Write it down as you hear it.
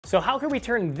So how can we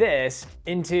turn this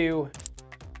into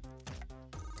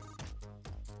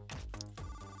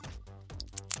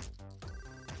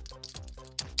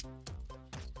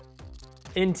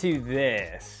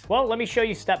this? Well, let me show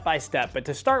you step by step, but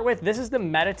to start with, this is the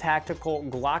Meta-Tactical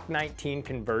Glock 19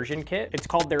 conversion kit. It's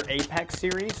called their Apex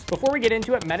series. Before we get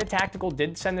into it, Meta-Tactical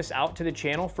did send this out to the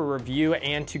channel for review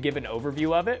and to give an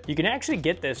overview of it. You can actually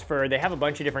get this for, they have a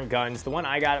bunch of different guns. The one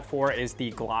I got it for is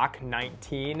the Glock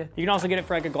 19. You can also get it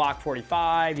for like a Glock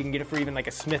 45. You can get it for even like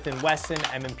a Smith & Wesson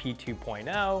M&P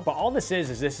 2.0. But all this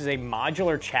is this is a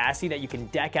modular chassis that you can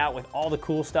deck out with all the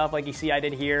cool stuff like you see I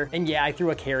did here. And yeah, I threw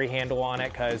a carry handle on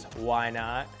it because why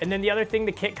not? And then the other thing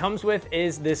the kit comes with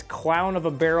is this clown of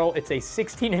a barrel. It's a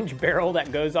 16-inch barrel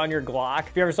that goes on your Glock.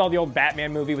 If you ever saw the old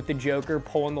Batman movie with the Joker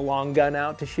pulling the long gun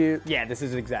out to shoot, yeah, this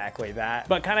is exactly that.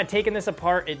 But kind of taking this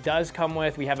apart, it does come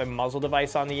with, we have a muzzle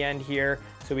device on the end here,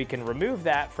 so we can remove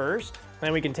that first.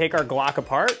 Then we can take our Glock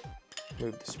apart,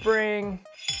 move the spring,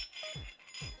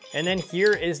 and then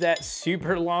here is that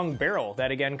super long barrel that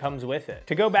again comes with it.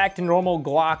 To go back to normal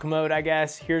Glock mode, I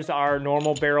guess, here's our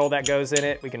normal barrel that goes in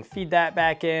it. We can feed that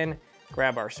back in,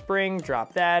 grab our spring,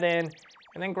 drop that in,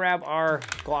 and then grab our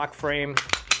Glock frame,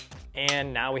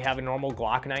 and now we have a normal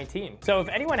Glock 19. So if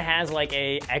anyone has like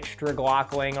a extra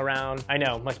Glock laying around, I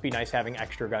know, must be nice having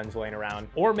extra guns laying around,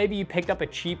 or maybe you picked up a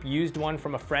cheap used one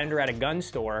from a friend or at a gun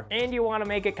store, and you wanna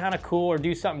make it kind of cool or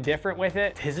do something different with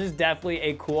it, this is definitely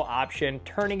a cool option,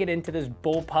 turning it into this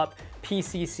Bullpup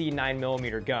PCC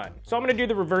 9mm gun. So I'm gonna do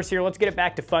the reverse here. Let's get it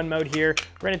back to fun mode here.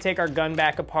 We're gonna take our gun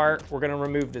back apart. We're gonna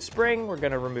remove the spring. We're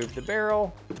gonna remove the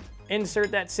barrel,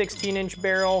 insert that 16-inch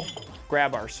barrel,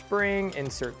 grab our spring,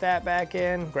 insert that back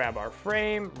in, grab our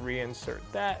frame, reinsert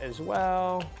that as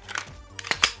well.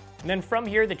 And then from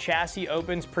here, the chassis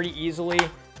opens pretty easily.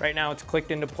 Right now it's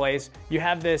clicked into place. You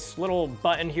have this little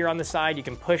button here on the side. You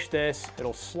can push this,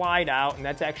 it'll slide out, and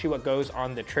that's actually what goes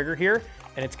on the trigger here,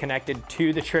 and it's connected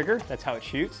to the trigger. That's how it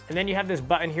shoots. And then you have this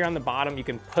button here on the bottom. You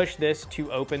can push this to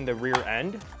open the rear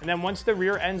end. And then once the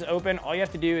rear end's open, all you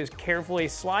have to do is carefully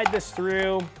slide this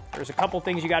through. There's a couple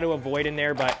things you got to avoid in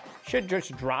there, but should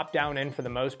just drop down in for the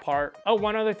most part. Oh,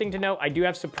 one other thing to note, I do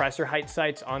have suppressor height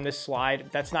sights on this slide.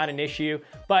 That's not an issue,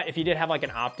 but if you did have like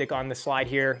an optic on the slide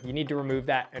here, you need to remove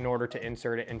that in order to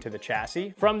insert it into the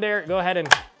chassis. From there, go ahead and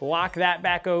lock that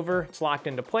back over. It's locked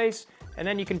into place. And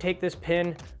then you can take this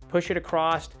pin, push it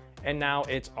across, and now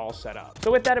it's all set up.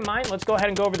 So with that in mind, let's go ahead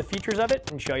and go over the features of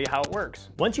it and show you how it works.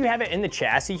 Once you have it in the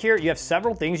chassis here, you have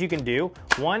several things you can do.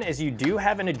 One is you do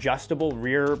have an adjustable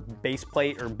rear base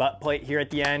plate or butt plate here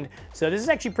at the end. So this is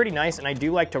actually pretty nice, and I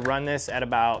do like to run this at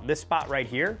about this spot right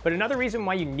here. But another reason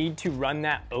why you need to run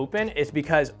that open is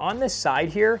because on this side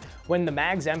here, when the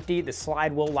mag's empty, the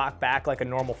slide will lock back like a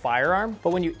normal firearm.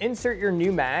 But when you insert your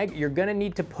new mag, you're gonna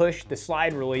need to push the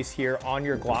slide release here on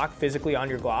your Glock, physically on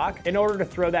your Glock, in order to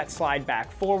throw that slide back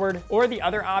forward. Or the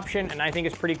other option, and I think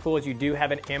it's pretty cool, is you do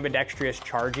have an ambidextrous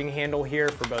charging handle here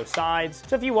for both sides.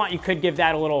 So if you want, you could give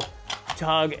that a little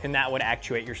tug, and that would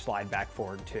actuate your slide back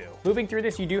forward too. Moving through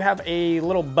this, you do have a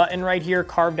little button right here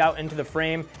carved out into the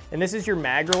frame, and this is your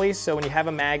mag release. So when you have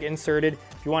a mag inserted,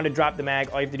 if you want to drop the mag,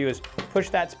 all you have to do is push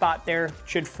that spot there. It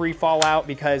should free fall out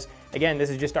because, again, this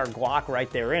is just our Glock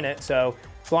right there in it. So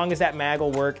as long as that mag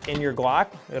will work in your Glock,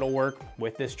 it'll work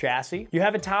with this chassis. You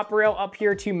have a top rail up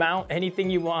here to mount anything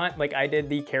you want. Like I did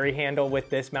the carry handle with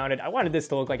this mounted. I wanted this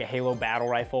to look like a Halo battle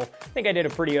rifle. I think I did a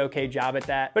pretty okay job at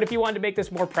that. But if you wanted to make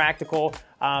this more practical,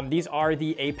 these are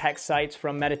the Apex sights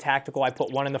from Meta-Tactical. I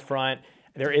put one in the front.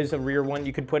 There is a rear one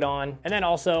you could put on. And then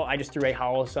also I just threw a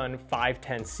Holosun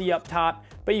 510C up top,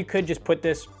 but you could just put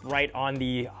this right on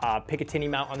the Picatinny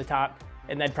mount on the top,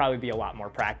 and that'd probably be a lot more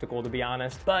practical, to be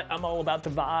honest. But I'm all about the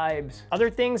vibes. Other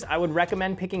things I would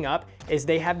recommend picking up is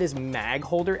they have this mag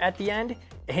holder at the end,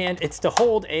 and it's to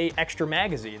hold a extra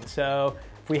magazine. So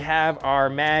if we have our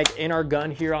mag in our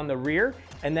gun here on the rear,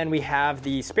 and then we have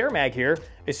the spare mag here,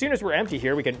 as soon as we're empty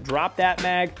here, we can drop that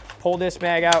mag, pull this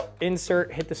mag out,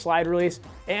 insert, hit the slide release,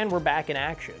 and we're back in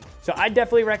action. So I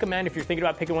definitely recommend, if you're thinking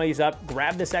about picking one of these up,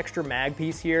 grab this extra mag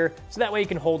piece here, so that way you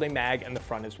can hold a mag in the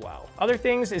front as well. Other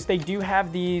things is they do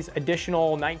have these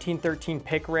additional 1913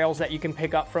 pick rails that you can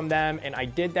pick up from them, and I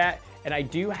did that. And I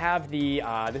do have the,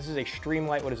 this is a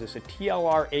Streamlight, what is this, a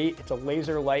TLR8, it's a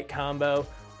laser light combo.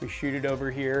 We shoot it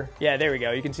over here. Yeah, there we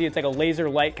go. You can see it's like a laser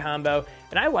light combo.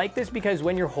 And I like this because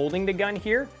when you're holding the gun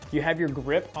here, you have your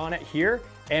grip on it here,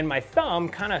 and my thumb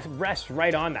kind of rests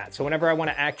right on that. So whenever I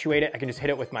want to actuate it, I can just hit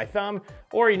it with my thumb,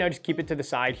 or, you know, just keep it to the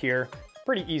side here.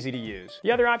 Pretty easy to use.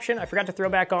 The other option I forgot to throw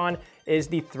back on is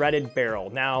the threaded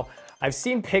barrel. Now, I've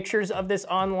seen pictures of this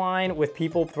online with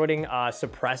people putting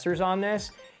suppressors on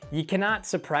this, you cannot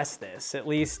suppress this. At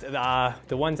least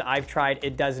the ones I've tried,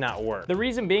 it does not work. The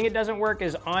reason being it doesn't work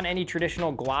is on any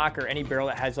traditional Glock or any barrel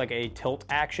that has like a tilt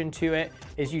action to it,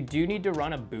 is you do need to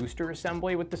run a booster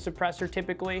assembly with the suppressor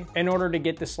typically in order to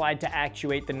get the slide to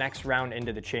actuate the next round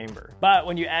into the chamber. But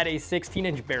when you add a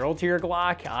 16-inch barrel to your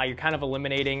Glock, you're kind of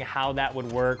eliminating how that would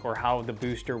work or how the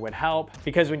booster would help,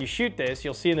 because when you shoot this,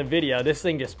 you'll see in the video, this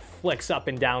thing just flicks up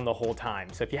and down the whole time.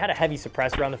 So if you had a heavy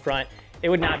suppressor on the front, it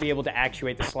would not be able to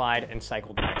actuate the slide and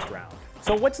cycle the next round.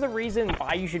 So what's the reason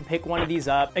why you should pick one of these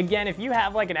up? Again, if you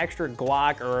have like an extra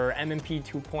Glock or M&P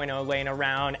 2.0 laying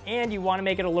around and you want to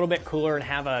make it a little bit cooler and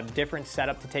have a different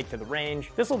setup to take to the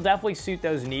range, this will definitely suit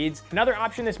those needs. Another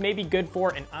option this may be good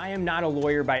for, and I am not a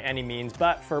lawyer by any means,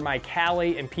 but for my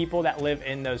Cali and people that live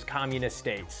in those communist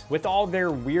states. With all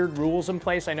their weird rules in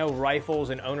place, I know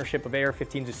rifles and ownership of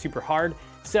AR-15s is super hard.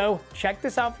 So check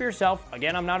this out for yourself.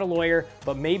 Again, I'm not a lawyer,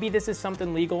 but maybe this is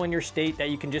something legal in your state that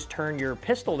you can just turn your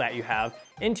pistol that you have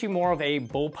into more of a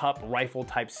bullpup rifle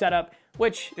type setup,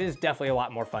 which is definitely a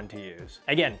lot more fun to use.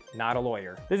 Again, not a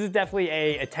lawyer. This is definitely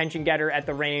a attention getter at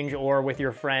the range or with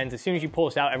your friends. As soon as you pull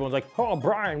this out, everyone's like, oh,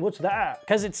 Brian, what's that?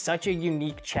 Because it's such a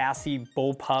unique chassis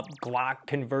bullpup Glock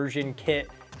conversion kit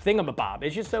thingamabob.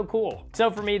 It's just so cool. So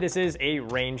for me, this is a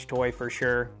range toy for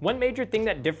sure. One major thing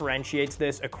that differentiates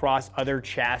this across other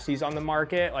chassis on the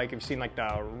market, like you've seen like the,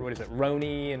 what is it,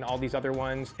 Roni and all these other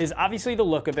ones, is obviously the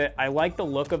look of it. I like the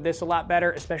look of this a lot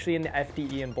better, especially in the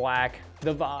FDE in black,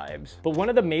 the vibes. But one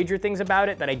of the major things about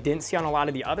it that I didn't see on a lot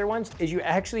of the other ones is you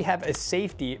actually have a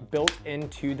safety built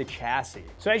into the chassis.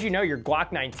 So as you know, your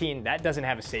Glock 19, that doesn't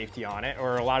have a safety on it,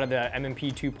 or a lot of the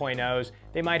M&P 2.0s,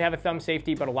 they might have a thumb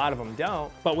safety, but a lot of them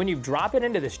don't. But when you drop it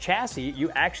into this chassis, you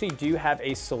actually do have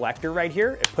a selector right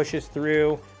here. It pushes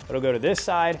through, it'll go to this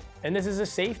side, and this is a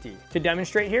safety. To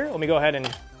demonstrate here, let me go ahead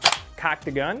and cock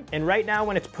the gun. And right now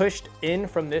when it's pushed in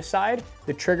from this side,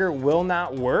 the trigger will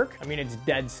not work. I mean, it's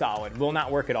dead solid, will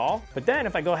not work at all. But then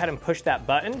if I go ahead and push that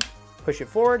button, push it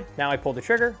forward, now I pull the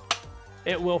trigger,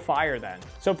 it will fire then.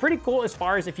 So pretty cool as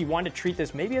far as if you want to treat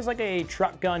this maybe as like a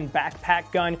truck gun,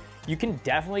 backpack gun, you can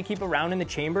definitely keep around in the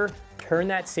chamber, turn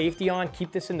that safety on,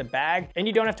 keep this in the bag, and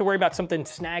you don't have to worry about something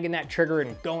snagging that trigger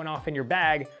and going off in your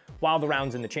bag while the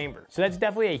round's in the chamber. So that's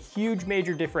definitely a huge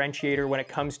major differentiator when it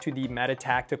comes to the Meta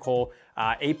Tactical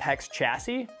Apex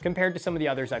chassis compared to some of the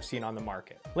others I've seen on the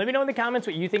market. Let me know in the comments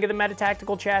what you think of the Meta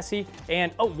Tactical chassis.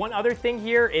 And oh, one other thing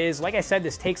here is, like I said,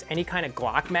 this takes any kind of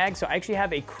Glock mag. So I actually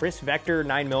have a Chris Vector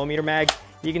 9mm mag.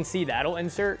 You can see that'll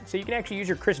insert. So you can actually use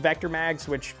your Chris Vector mags,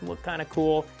 which look kind of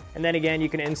cool. And then again, you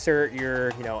can insert your,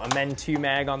 a Men 2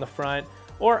 mag on the front.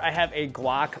 Or I have a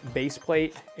Glock base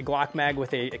plate, a Glock mag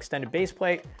with a extended base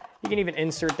plate. You can even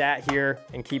insert that here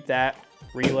and keep that,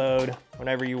 reload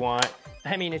whenever you want.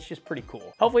 I mean, it's just pretty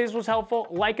cool. Hopefully this was helpful.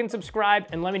 Like and subscribe,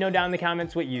 and let me know down in the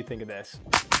comments what you think of this.